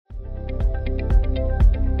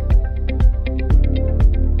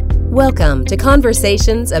Welcome to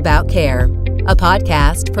Conversations About Care, a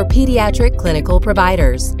podcast for pediatric clinical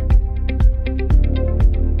providers.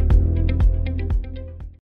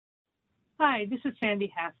 Hi, this is Sandy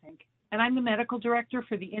Hassink, and I'm the Medical Director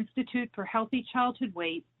for the Institute for Healthy Childhood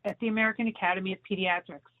Weight at the American Academy of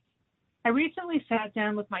Pediatrics. I recently sat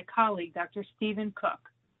down with my colleague, Dr. Stephen Cook,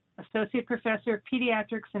 Associate Professor of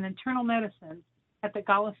Pediatrics and Internal Medicine at the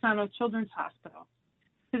Golisano Children's Hospital,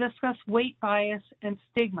 to discuss weight bias and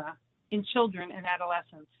stigma in children and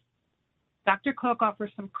adolescents. Dr. Cook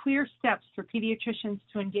offers some clear steps for pediatricians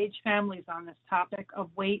to engage families on this topic of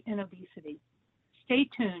weight and obesity. Stay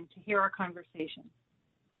tuned to hear our conversation.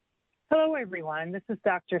 Hello, everyone. This is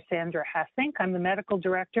Dr. Sandra Hassink. I'm the Medical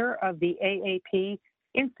Director of the AAP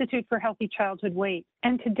Institute for Healthy Childhood Weight.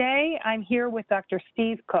 And today I'm here with Dr.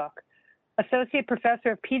 Steve Cook, Associate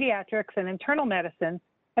Professor of Pediatrics and Internal Medicine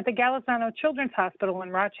at the Golisano Children's Hospital in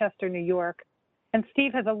Rochester, New York. And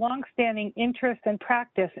Steve has a long-standing interest and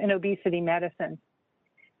practice in obesity medicine.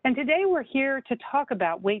 And today we're here to talk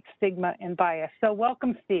about weight stigma and bias. So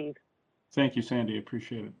welcome, Steve. Thank you, Sandy.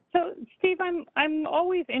 Appreciate it. So, Steve, I'm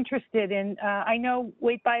always interested in, I know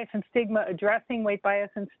weight bias and stigma, addressing weight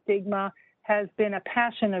bias and stigma has been a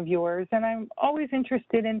passion of yours, and I'm always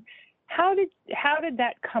interested in how did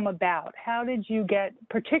that come about? How did you get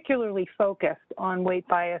particularly focused on weight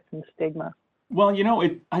bias and stigma? Well,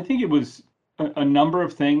 I think it was a number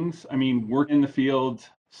of things. I mean, work in the field,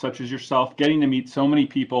 such as yourself, getting to meet so many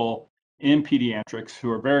people in pediatrics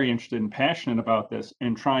who are very interested and passionate about this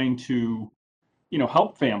and trying to,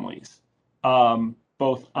 help families,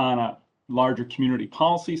 both on a larger community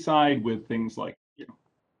policy side with things like,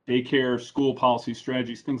 daycare, school policy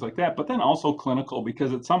strategies, things like that, but then also clinical,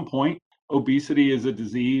 because at some point, obesity is a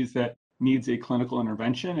disease that needs a clinical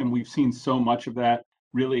intervention. And we've seen so much of that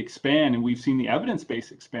really expand, and we've seen the evidence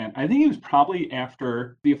base expand. I think it was probably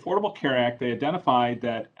after the Affordable Care Act, they identified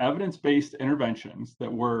that evidence-based interventions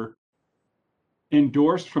that were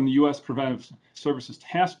endorsed from the U.S. Preventive Services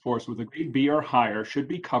Task Force with a grade B or higher should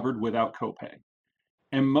be covered without copay.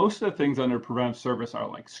 And most of the things under preventive service are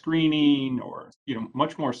like screening or,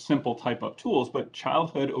 much more simple type of tools, but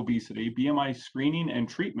childhood obesity, BMI screening and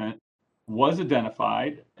treatment was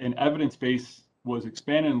identified, and evidence base was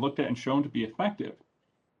expanded and looked at and shown to be effective.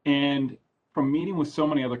 And from meeting with so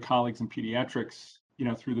many other colleagues in pediatrics,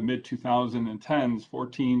 through the mid 2010s,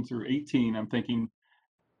 14 through 18, I'm thinking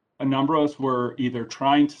a number of us were either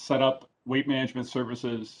trying to set up weight management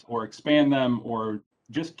services or expand them or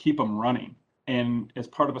just keep them running. And as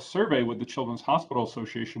part of a survey with the Children's Hospital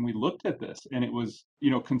Association, we looked at this, and it was,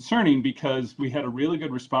 concerning because we had a really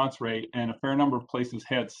good response rate and a fair number of places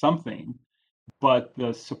had something, but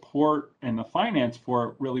the support and the finance for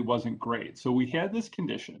it really wasn't great. So we had this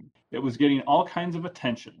condition that was getting all kinds of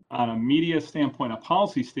attention on a media standpoint, a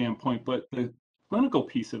policy standpoint, but the clinical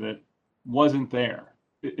piece of it wasn't there.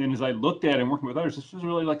 And as I looked at it and working with others, this was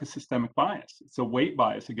really like a systemic bias. It's a weight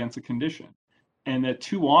bias against a condition. And that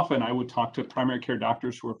too often I would talk to primary care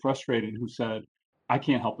doctors who were frustrated, who said, I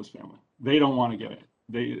can't help this family. They don't want to get it.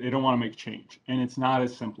 They don't want to make change. And it's not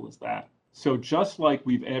as simple as that. So just like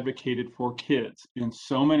we've advocated for kids in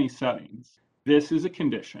so many settings, this is a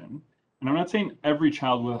condition. And I'm not saying every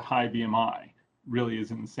child with a high BMI really is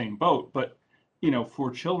in the same boat, but for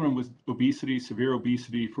children with obesity, severe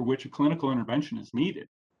obesity, for which a clinical intervention is needed,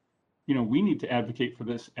 we need to advocate for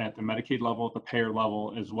this at the Medicaid level, at the payer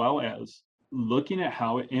level, as well as looking at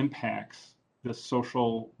how it impacts the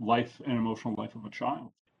social life and emotional life of a child.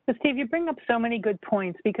 So Steve, you bring up so many good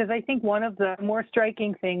points, because I think one of the more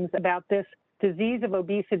striking things about this disease of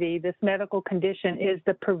obesity, this medical condition, is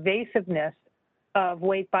the pervasiveness of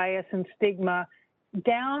weight bias and stigma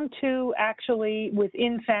down to actually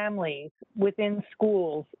within families, within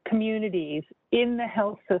schools, communities, in the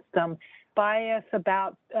health system, bias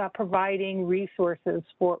about providing resources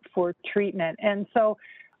for treatment. And so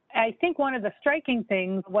I think one of the striking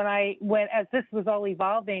things as this was all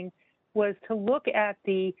evolving was to look at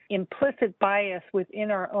the implicit bias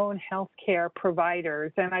within our own healthcare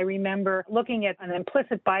providers. And I remember looking at an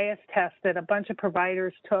implicit bias test that a bunch of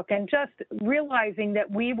providers took and just realizing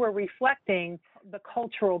that we were reflecting the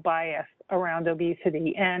cultural bias around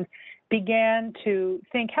obesity, and began to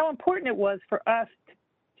think how important it was for us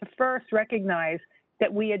to first recognize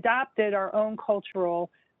that we adopted our own cultural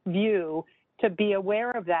view, to be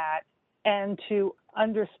aware of that and to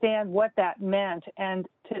understand what that meant, and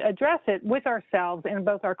to address it with ourselves in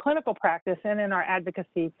both our clinical practice and in our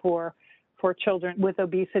advocacy for children with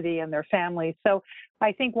obesity and their families. So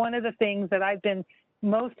I think one of the things that I've been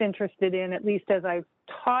most interested in, at least as I've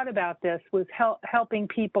taught about this, was helping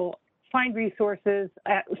people find resources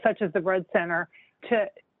such as the Rudd Center to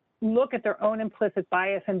look at their own implicit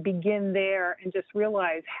bias and begin there and just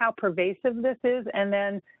realize how pervasive this is, and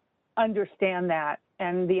then understand that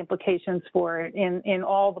and the implications for it in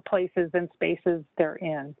all the places and spaces they're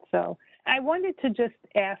in. So I wanted to just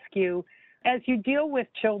ask you, as you deal with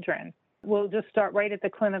children, we'll just start right at the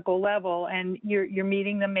clinical level, and you're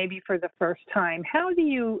meeting them maybe for the first time. How do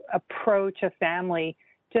you approach a family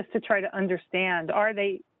just to try to understand, are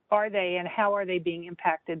they and how are they being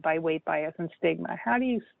impacted by weight bias and stigma? How do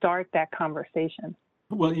you start that conversation?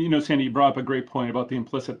 Well, Sandy, you brought up a great point about the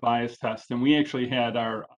implicit bias test. And we actually had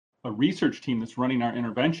a research team that's running our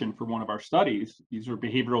intervention for one of our studies. These are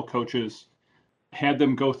behavioral coaches, had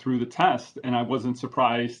them go through the test. And I wasn't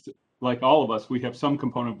surprised, like all of us, we have some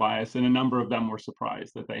component bias, and a number of them were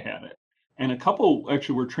surprised that they had it. And a couple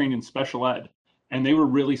actually were trained in special ed, and they were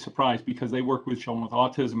really surprised because they work with children with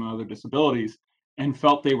autism and other disabilities, and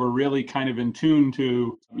felt they were really kind of in tune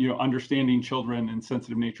to, understanding children and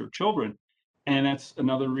sensitive nature of children. And that's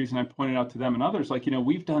another reason I pointed out to them and others, like,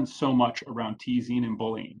 we've done so much around teasing and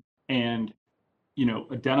bullying, and,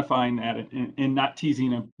 identifying that and not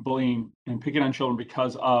teasing and bullying and picking on children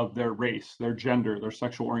because of their race, their gender, their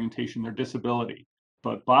sexual orientation, their disability.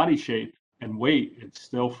 But body shape and weight, it's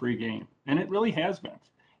still free game. And it really has been.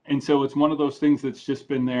 And so it's one of those things that's just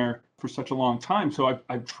been there for such a long time. So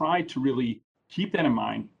I've tried to really keep that in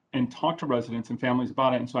mind and talk to residents and families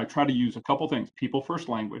about it. And so I try to use a couple things: people first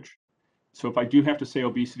language. So if I do have to say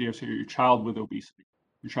obesity, I say your child with obesity.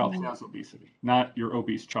 Your child has obesity, not your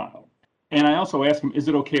obese child. And I also ask them, is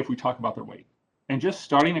it okay if we talk about their weight? And just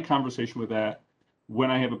starting a conversation with that when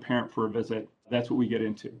I have a parent for a visit, that's what we get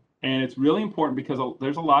into. And it's really important because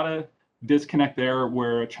there's a lot of disconnect there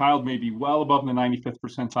where a child may be well above the 95th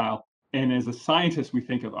percentile. And as a scientist, we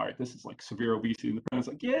think of, all right, this is like severe obesity. And the parent's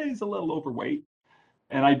like, yeah, he's a little overweight.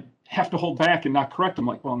 And I have to hold back and not correct them.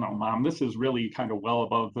 Like, well, no, mom, this is really kind of well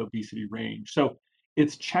above the obesity range. So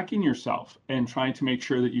it's checking yourself and trying to make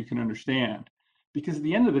sure that you can understand. Because at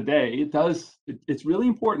the end of the day, it's really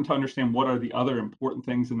important to understand what are the other important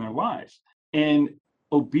things in their lives. And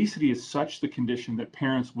obesity is such the condition that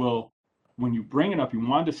parents will, when you bring it up, you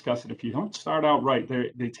want to discuss it. If you don't start out right,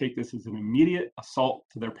 they take this as an immediate assault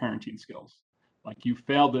to their parenting skills. Like, you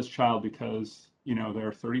failed this child because,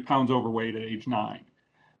 they're 30 pounds overweight at age 9.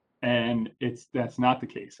 And that's not the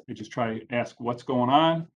case. I just try to ask what's going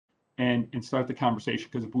on and start the conversation.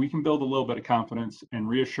 Because if we can build a little bit of confidence and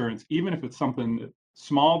reassurance, even if it's something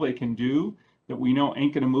small they can do that we know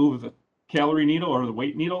ain't going to move the calorie needle or the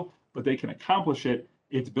weight needle, but they can accomplish it,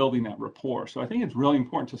 it's building that rapport. So I think it's really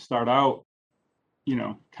important to start out,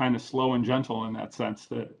 kind of slow and gentle in that sense,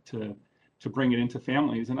 to bring it into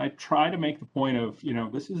families. And I try to make the point of,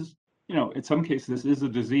 this is, in some cases, this is a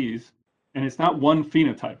disease. And it's not one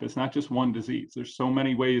phenotype. It's not just one disease. There's so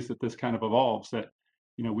many ways that this kind of evolves that,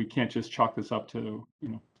 we can't just chalk this up to,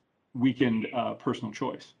 weakened personal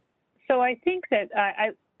choice. So I think that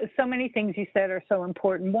so many things you said are so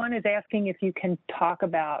important. One is asking if you can talk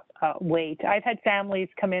about weight. I've had families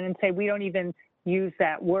come in and say, we don't even use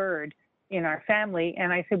that word in our family.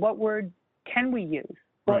 And I say, what word can we use?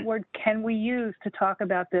 What word can we use to talk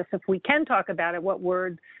about this? If we can talk about it, what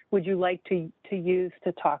word would you like to use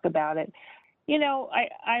to talk about it?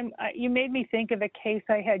 You made me think of a case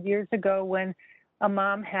I had years ago when a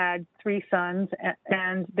mom had 3 sons,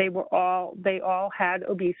 and they all had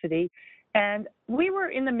obesity. And we were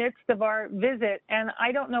in the midst of our visit, and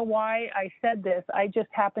I don't know why I said this. I just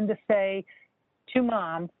happened to say to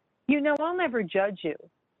Mom, I'll never judge you.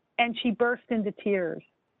 And she burst into tears,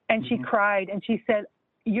 and she cried, and she said,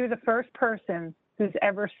 you're the first person who's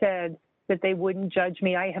ever said that they wouldn't judge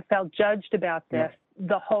me. I have felt judged about this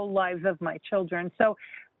the whole lives of my children. So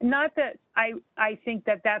not that I think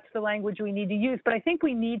that that's the language we need to use, but I think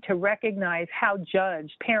we need to recognize how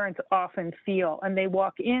judged parents often feel, and they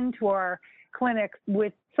walk into our clinics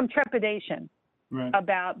with some trepidation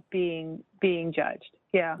about being judged.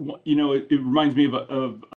 Yeah. Well, it reminds me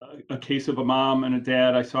of a case of a mom and a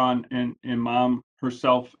dad I saw, and mom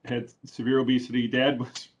herself had severe obesity. Dad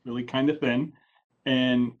was really kind of thin,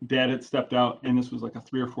 and dad had stepped out, and this was like a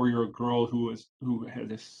 3 or 4-year-old girl who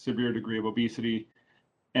had a severe degree of obesity.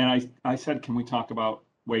 And I said, can we talk about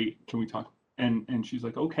weight? Can we talk? And she's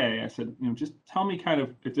like, okay. I said, just tell me kind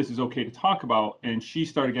of if this is okay to talk about. And she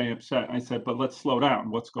started getting upset. And I said, but let's slow down.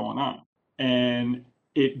 What's going on? And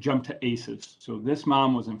it jumped to ACEs. So this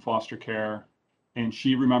mom was in foster care, and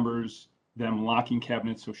she remembers them locking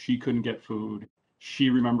cabinets so she couldn't get food. She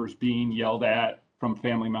remembers being yelled at from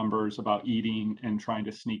family members about eating and trying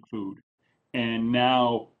to sneak food. And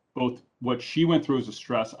now both what she went through as a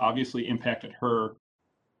stress obviously impacted her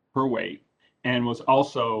weight, and was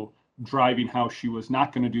also driving how she was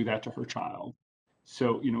not going to do that to her child.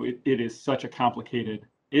 So, it is such a complicated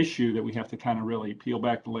issue that we have to kind of really peel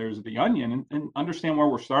back the layers of the onion and understand where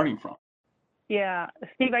we're starting from. Yeah,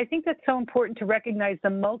 Steve, I think that's so important to recognize the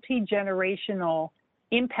multi-generational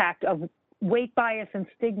impact of weight bias and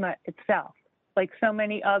stigma itself. Like so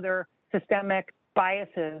many other systemic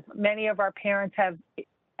biases, many of our parents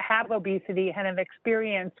have obesity and have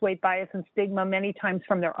experienced weight bias and stigma many times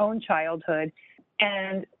from their own childhood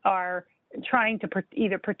and are trying to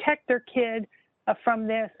either protect their kid from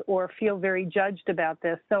this or feel very judged about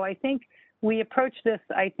this. So I think we approach this,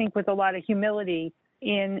 with a lot of humility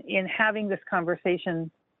in having this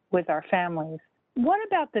conversation with our families. What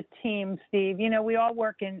about the team, Steve? We all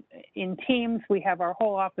work in teams. We have our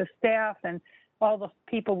whole office staff and all the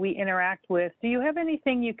people we interact with. Do you have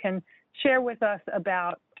anything you can share with us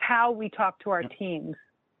about how we talk to our teams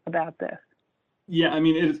about this? Yeah,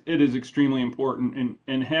 it is extremely important.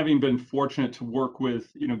 And having been fortunate to work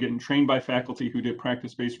with, getting trained by faculty who did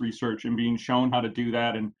practice-based research and being shown how to do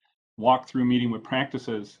that and walk through meeting with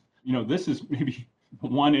practices, this is maybe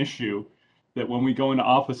one issue that when we go into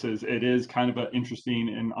offices, it is kind of an interesting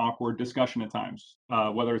and awkward discussion at times,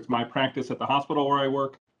 whether it's my practice at the hospital where I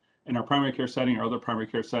work in our primary care setting or other primary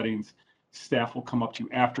care settings. Staff will come up to you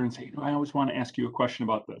after and say, I always want to ask you a question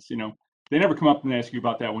about this. They never come up and ask you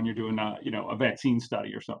about that when you're doing a vaccine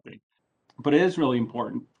study or something. But it is really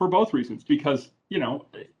important for both reasons because,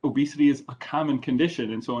 obesity is a common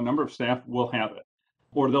condition. And so a number of staff will have it,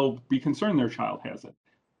 or they'll be concerned their child has it,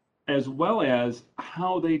 as well as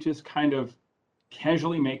how they just kind of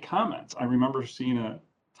casually make comments. I remember seeing a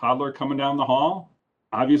toddler coming down the hall,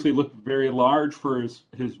 obviously looked very large for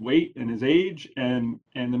his weight and his age. And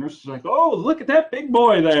the nurse was like, oh, look at that big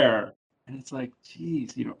boy there. And it's like,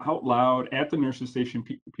 geez, out loud at the nurse's station,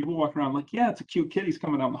 people walking around like, yeah, it's a cute kid. He's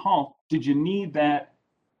coming down the hall. Did you need that?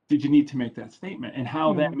 Did you need to make that statement? And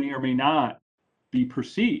how that may or may not be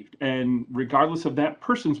perceived, and regardless of that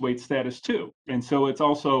person's weight status too. And so it's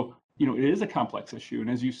also, it is a complex issue. And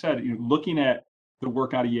as you said, looking at the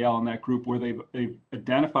work out of Yale and that group where they've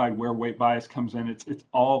identified where weight bias comes in, it's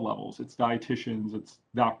all levels. It's dietitians, it's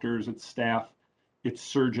doctors, it's staff, it's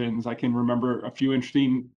surgeons. I can remember a few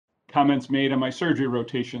interesting comments made on my surgery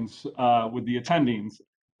rotations with the attendings,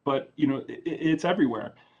 but it's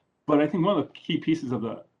everywhere. But I think one of the key pieces of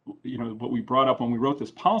what we brought up when we wrote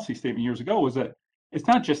this policy statement years ago was that it's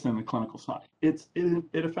not just in the clinical side. It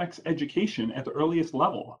affects education at the earliest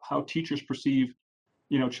level, how teachers perceive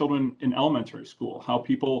children in elementary school, how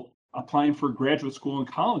people applying for graduate school and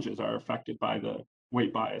colleges are affected by the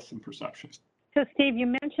weight bias and perceptions. So, Steve, you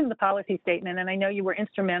mentioned the policy statement, and I know you were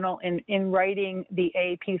instrumental in writing the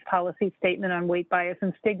AAP's policy statement on weight bias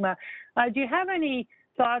and stigma. Do you have any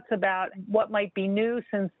thoughts about what might be new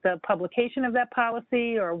since the publication of that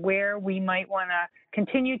policy, or where we might want to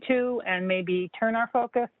continue to and maybe turn our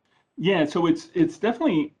focus? Yeah, so it's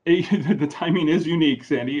definitely, the timing is unique,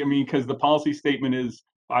 Sandy. Because the policy statement is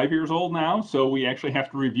 5 years old now, so we actually have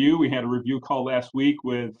to review. We had a review call last week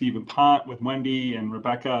with Stephen Pont, with Wendy and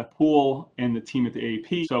Rebecca Poole and the team at the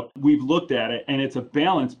AAP. So we've looked at it, and it's a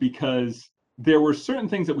balance because there were certain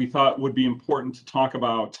things that we thought would be important to talk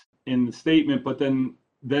about in the statement, but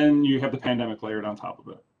then you have the pandemic layered on top of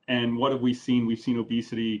it. And what have we seen? We've seen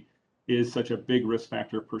obesity is such a big risk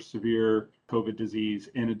factor for severe COVID disease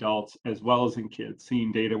in adults as well as in kids,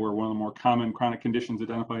 seeing data where one of the more common chronic conditions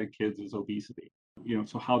identified in kids is obesity.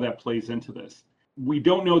 So how that plays into this. We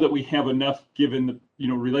don't know that we have enough given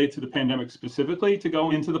related to the pandemic specifically to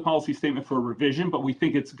go into the policy statement for revision, but we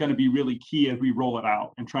think it's going to be really key as we roll it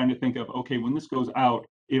out and trying to think of, okay, when this goes out,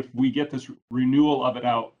 if we get this renewal of it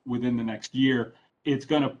out within the next year, it's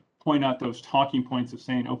going to point out those talking points of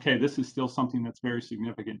saying, okay, this is still something that's very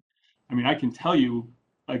significant. I can tell you,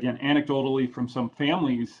 again, anecdotally from some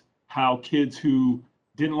families, how kids who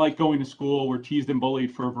didn't like going to school, were teased and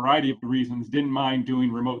bullied for a variety of reasons, didn't mind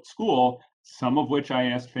doing remote school, some of which I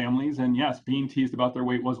asked families, and yes, being teased about their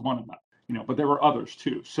weight was one of them, but there were others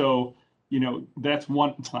too. So, that's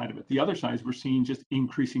one side of it. The other side is we're seeing just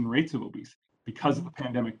increasing rates of obesity because of the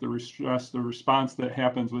pandemic, the stress, the response that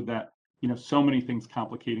happens with that, so many things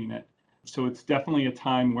complicating it. So it's definitely a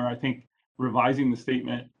time where I think revising the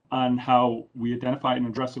statement on how we identify and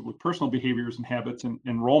address it with personal behaviors and habits and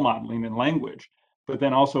role modeling and language, but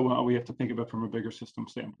then also we have to think of it from a bigger system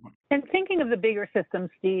standpoint. And thinking of the bigger system,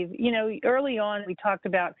 Steve, early on we talked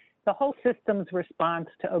about the whole system's response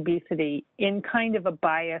to obesity in kind of a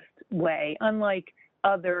biased way, unlike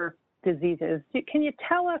other diseases. Can you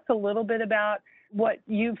tell us a little bit about what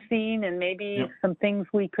you've seen and maybe some things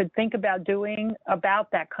we could think about doing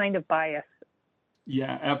about that kind of bias?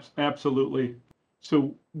 Yeah, absolutely.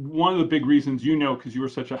 So one of the big reasons, because you were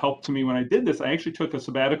such a help to me when I did this, I actually took a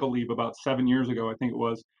sabbatical leave about 7 years ago, I think it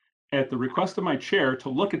was, at the request of my chair to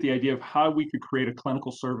look at the idea of how we could create a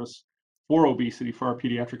clinical service for obesity for our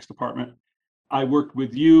pediatrics department. I worked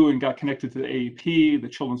with you and got connected to the AAP, the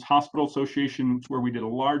Children's Hospital Association, where we did a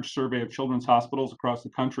large survey of children's hospitals across the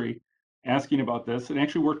country asking about this, and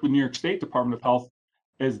actually worked with New York State Department of Health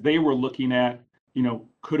as they were looking at,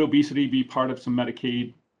 could obesity be part of some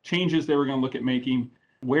Medicaid changes they were going to look at making,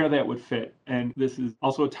 where that would fit. And this is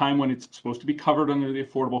also a time when it's supposed to be covered under the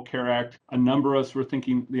Affordable Care Act. A number of us were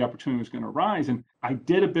thinking the opportunity was going to rise. And I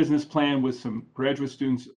did a business plan with some graduate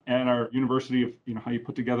students at our university of, how you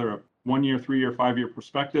put together a 1 year, 3 year, 5 year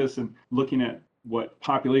prospectus and looking at what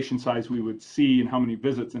population size we would see and how many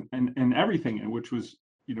visits and everything, and which was,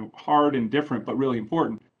 hard and different, but really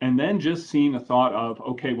important. And then just seeing the thought of,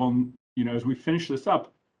 okay, well, as we finish this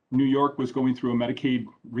up, New York was going through a Medicaid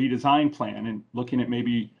redesign plan and looking at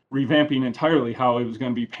maybe revamping entirely how it was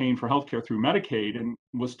going to be paying for healthcare through Medicaid, and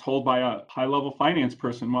was told by a high-level finance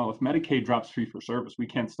person, well, if Medicaid drops fee for service, we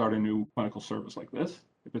can't start a new clinical service like this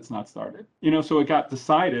if it's not started. So it got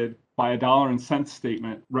decided by a dollar and cents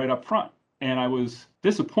statement right up front. And I was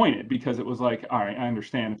disappointed because it was like, all right, I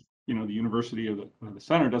understand, the university or the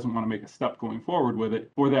center doesn't want to make a step going forward with it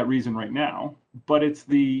for that reason right now. But it's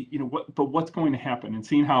what's going to happen, and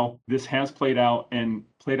seeing how this has played out in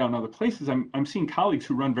other places. I'm seeing colleagues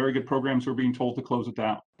who run very good programs who are being told to close it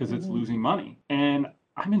down because it's losing money. And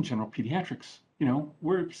I'm in general pediatrics.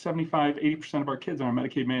 We're 75, 80% of our kids are on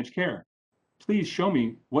Medicaid managed care. Please show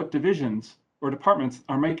me what divisions or departments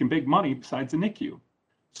are making big money besides the NICU.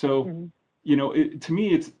 So to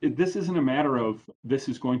me, this isn't a matter of this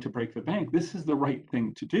is going to break the bank. This is the right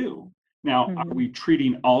thing to do. Now, are we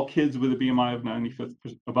treating all kids with a BMI of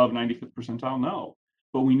above 95th percentile? No,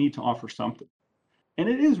 but we need to offer something. And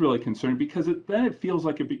it is really concerning because then it feels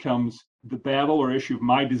like it becomes the battle or issue of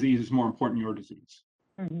my disease is more important than your disease.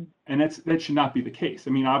 And that should not be the case. I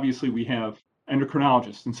mean, obviously we have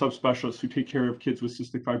endocrinologists and subspecialists who take care of kids with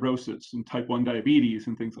cystic fibrosis and type 1 diabetes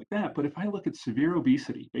and things like that. But if I look at severe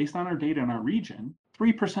obesity, based on our data in our region,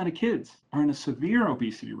 3% of kids are in a severe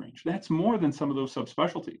obesity range. That's more than some of those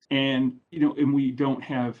subspecialties. And, and we don't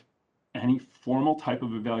have any formal type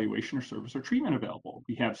of evaluation or service or treatment available.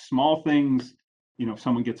 We have small things, if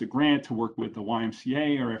someone gets a grant to work with the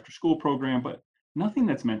YMCA or after school program, but nothing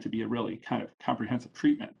that's meant to be a really kind of comprehensive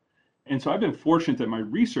treatment. And so I've been fortunate that my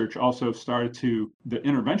research also the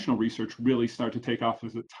interventional research really started to take off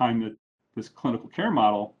at the time that this clinical care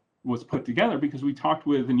model was put together, because we talked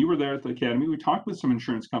with, and you were there at the academy, we talked with some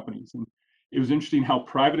insurance companies. And it was interesting how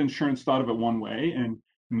private insurance thought of it one way and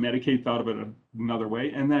Medicaid thought of it another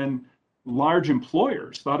way. And then large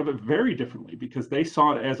employers thought of it very differently because they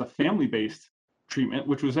saw it as a family-based treatment,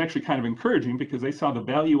 which was actually kind of encouraging because they saw the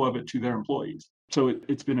value of it to their employees. So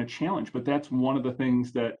it's been a challenge, but that's one of the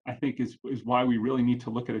things that I think is why we really need to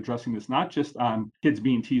look at addressing this, not just on kids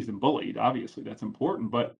being teased and bullied. Obviously, that's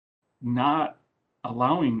important, but not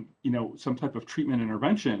allowing, some type of treatment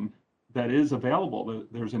intervention that is available,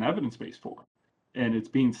 that there's an evidence base for, and it's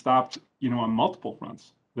being stopped, on multiple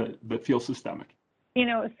fronts that feel systemic.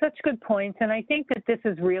 Such good points. And I think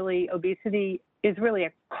that obesity is really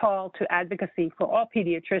a call to advocacy for all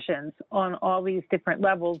pediatricians on all these different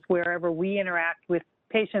levels, wherever we interact with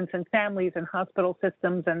patients and families and hospital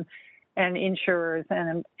systems and insurers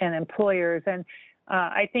and employers. And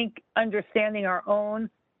I think understanding our own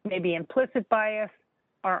maybe implicit bias,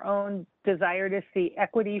 our own desire to see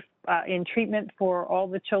equity in treatment for all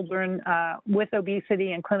the children with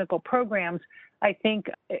obesity and clinical programs, I think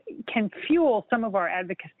can fuel some of our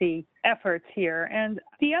advocacy efforts here. And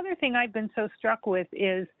the other thing I've been so struck with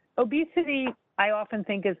is obesity, I often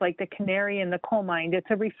think, is like the canary in the coal mine. It's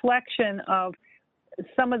a reflection of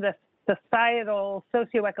some of the societal,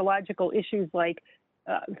 socio-ecological issues like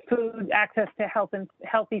food, access to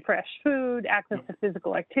healthy, fresh food, access to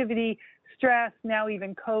physical activity, stress, now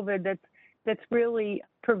even COVID, that's really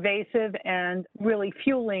pervasive and really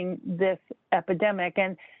fueling this epidemic.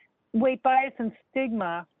 And weight bias and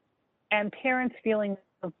stigma and parents feeling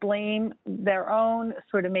of blame, their own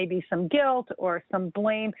sort of maybe some guilt or some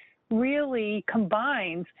blame, really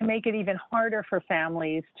combines to make it even harder for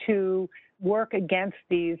families to work against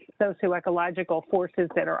these socio-ecological forces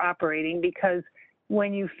that are operating, because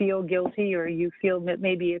when you feel guilty or you feel that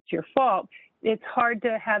maybe it's your fault, it's hard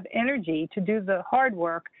to have energy to do the hard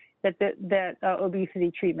work that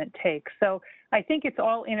obesity treatment takes. So I think it's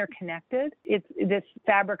all interconnected. It's this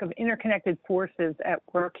fabric of interconnected forces at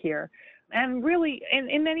work here. And really,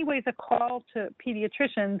 in many ways, a call to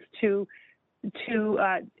pediatricians to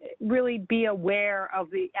really be aware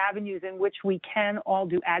of the avenues in which we can all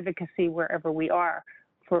do advocacy wherever we are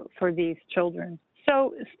for these children.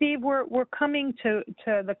 So, Steve, we're coming to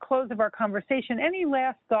the close of our conversation. Any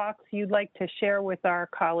last thoughts you'd like to share with our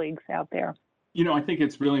colleagues out there? I think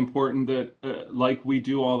it's really important that, like we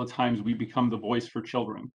do all the times, we become the voice for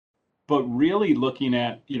children. But really looking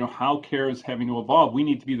at, how care is having to evolve, we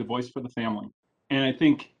need to be the voice for the family. And I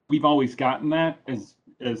think we've always gotten that as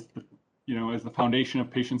the foundation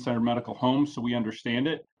of patient-centered medical homes, so we understand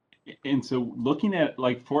it. And so looking at,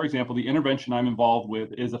 like, for example, the intervention I'm involved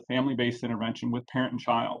with is a family-based intervention with parent and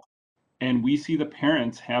child. And we see the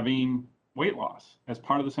parents having weight loss as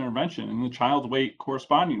part of this intervention and the child's weight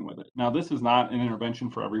corresponding with it. Now, this is not an intervention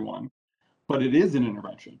for everyone, but it is an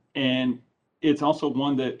intervention. And it's also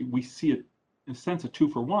one that we see it in a sense of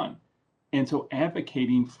 2-for-1. And so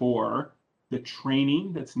advocating for the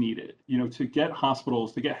training that's needed, to get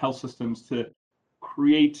hospitals, to get health systems to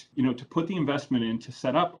create, to put the investment in to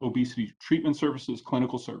set up obesity treatment services,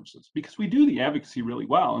 clinical services, because we do the advocacy really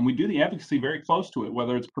well. And we do the advocacy very close to it,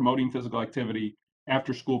 whether it's promoting physical activity,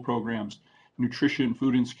 after school programs, nutrition,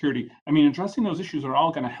 food insecurity. I mean, addressing those issues are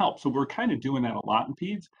all going to help. So we're kind of doing that a lot in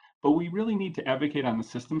PEDS, but we really need to advocate on the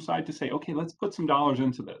system side to say, okay, let's put some dollars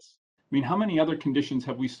into this. I mean, how many other conditions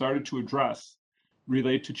have we started to address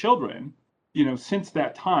related to children, since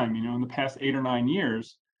that time, in the past 8 or 9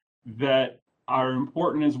 years that are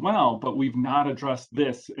important as well, but we've not addressed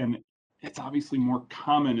this. And it's obviously more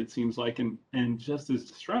common, it seems like, and just as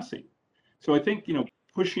distressing. So I think,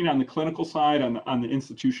 pushing on the clinical side, on the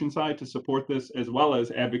institution side to support this, as well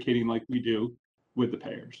as advocating like we do with the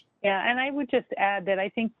payers. Yeah, and I would just add that I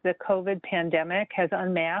think the COVID pandemic has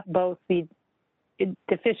unmasked both the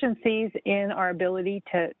deficiencies in our ability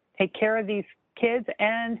to take care of these kids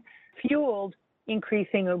and fueled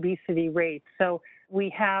increasing obesity rates. So we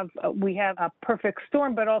have a perfect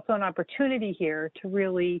storm, but also an opportunity here to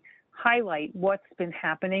really highlight what's been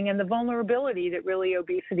happening and the vulnerability that really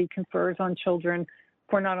obesity confers on children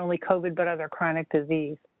for not only COVID, but other chronic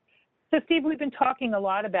disease. So, Steve, we've been talking a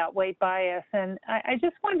lot about weight bias, and I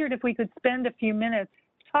just wondered if we could spend a few minutes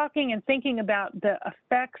talking and thinking about the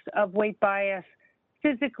effects of weight bias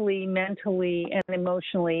physically, mentally, and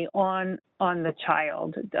emotionally on the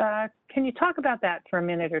child. Can you talk about that for a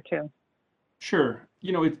minute or two? Sure.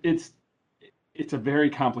 It's a very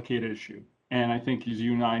complicated issue. And I think, as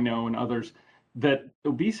you and I know, and others, that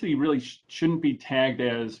obesity really shouldn't be tagged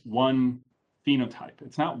as one phenotype.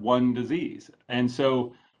 It's not one disease. And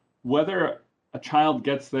so whether a child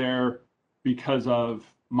gets there because of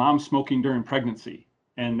mom smoking during pregnancy,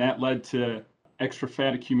 and that led to extra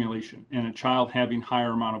fat accumulation and a child having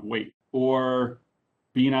higher amount of weight, or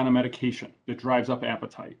being on a medication that drives up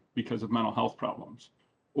appetite because of mental health problems,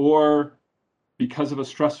 or because of a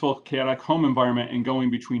stressful, chaotic home environment and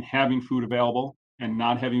going between having food available and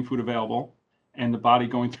not having food available, and the body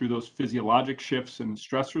going through those physiologic shifts and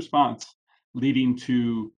stress response, leading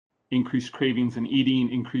to increased cravings and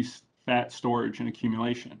eating, increased fat storage and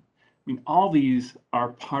accumulation. I mean, all these are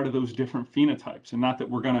part of those different phenotypes, and not that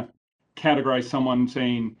we're going to categorize someone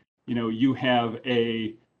saying, you have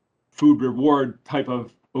a food reward type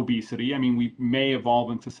of obesity. I mean, we may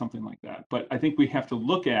evolve into something like that, but I think we have to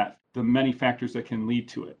look at the many factors that can lead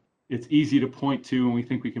to it. It's easy to point to, and we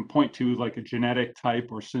think we can point to like a genetic type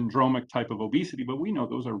or syndromic type of obesity, but we know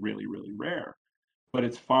those are really, really rare. But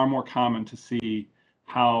it's far more common to see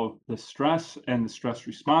how the stress and the stress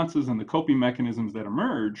responses and the coping mechanisms that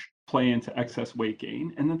emerge play into excess weight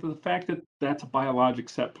gain. And then the fact that that's a biologic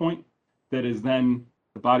set point that is then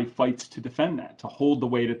the body fights to defend that, to hold the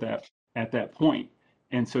weight at that point.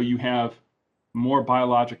 And so you have more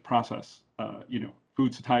biologic process,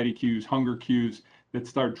 food satiety cues, hunger cues that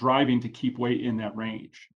start driving to keep weight in that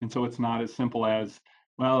range. And so it's not as simple as,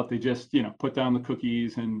 well, if they just, put down the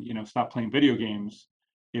cookies and, stop playing video games,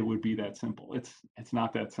 it would be that simple. It's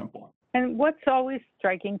not that simple. And what's always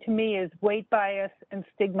striking to me is weight bias and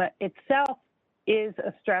stigma itself is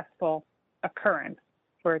a stressful occurrence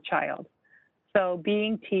for a child. So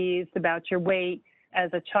being teased about your weight as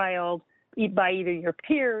a child by either your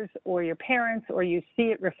peers or your parents, or you see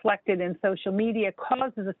it reflected in social media,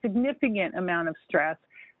 causes a significant amount of stress.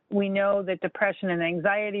 We know that depression and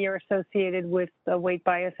anxiety are associated with weight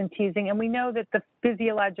bias and teasing, and we know that the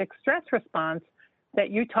physiologic stress response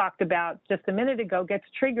that you talked about just a minute ago gets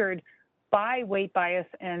triggered by weight bias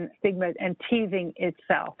and stigma and teasing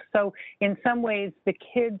itself. So in some ways, the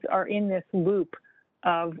kids are in this loop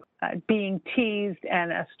of being teased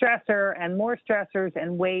and a stressor and more stressors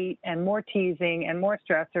and weight and more teasing and more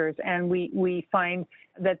stressors. And we find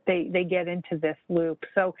that they get into this loop.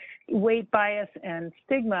 So weight bias and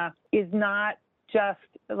stigma is not just,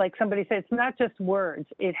 like somebody said, it's not just words.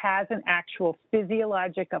 It has an actual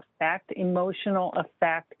physiologic effect, emotional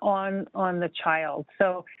effect on the child.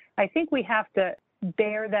 So I think we have to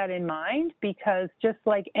bear that in mind, because just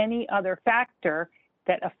like any other factor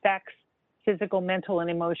that affects physical, mental, and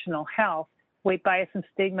emotional health, weight bias and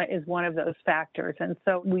stigma is one of those factors. And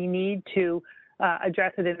so we need to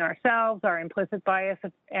address it in ourselves, our implicit bias,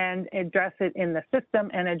 and address it in the system,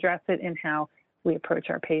 and address it in how we approach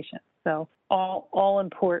our patients. So all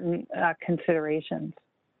important considerations.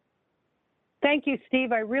 Thank you,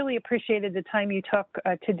 Steve. I really appreciated the time you took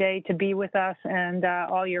today to be with us, and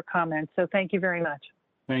all your comments. So thank you very much.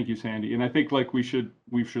 Thank you, Sandy. And I think like we should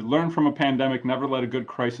learn from a pandemic, never let a good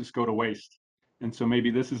crisis go to waste. And so maybe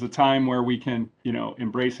this is a time where we can,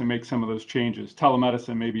 embrace and make some of those changes.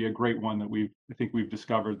 Telemedicine may be a great one that I think we've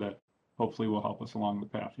discovered that hopefully will help us along the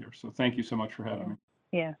path here. So thank you so much for having me.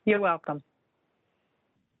 Yeah, you're welcome.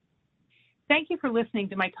 Thank you for listening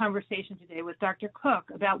to my conversation today with Dr.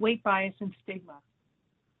 Cook about weight bias and stigma.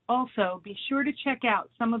 Also, be sure to check out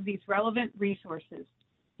some of these relevant resources,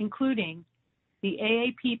 including the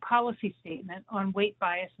AAP policy statement on weight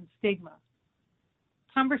bias and stigma,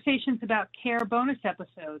 Conversations About Care bonus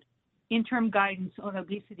episode, interim guidance on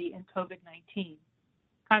obesity and COVID-19,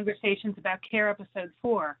 Conversations About Care episode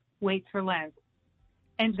 4, Weights for Lent,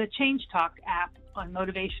 and the Change Talk app on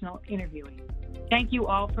motivational interviewing. Thank you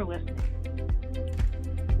all for listening.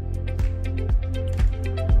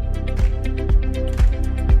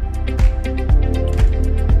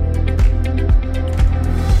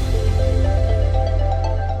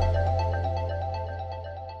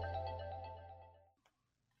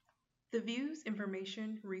 The views,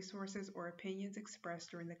 information, resources, or opinions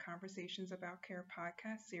expressed during the Conversations About Care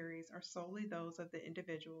podcast series are solely those of the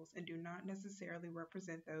individuals and do not necessarily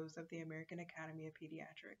represent those of the American Academy of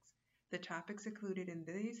Pediatrics. The topics included in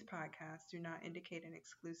these podcasts do not indicate an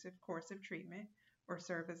exclusive course of treatment or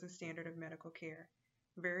serve as a standard of medical care.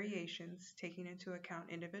 Variations, taking into account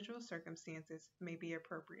individual circumstances, may be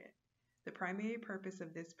appropriate. The primary purpose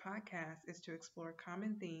of this podcast is to explore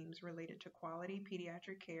common themes related to quality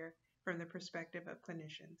pediatric care from the perspective of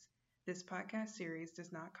clinicians. This podcast series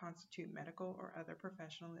does not constitute medical or other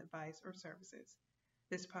professional advice or services.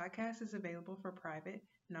 This podcast is available for private,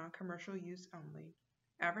 non-commercial use only.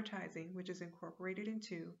 Advertising, which is incorporated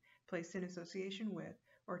into, placed in association with,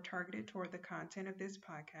 or targeted toward the content of this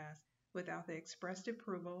podcast without the expressed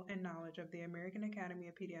approval and knowledge of the American Academy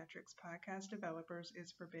of Pediatrics podcast developers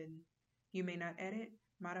is forbidden. You may not edit,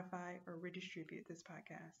 modify, or redistribute this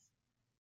podcast.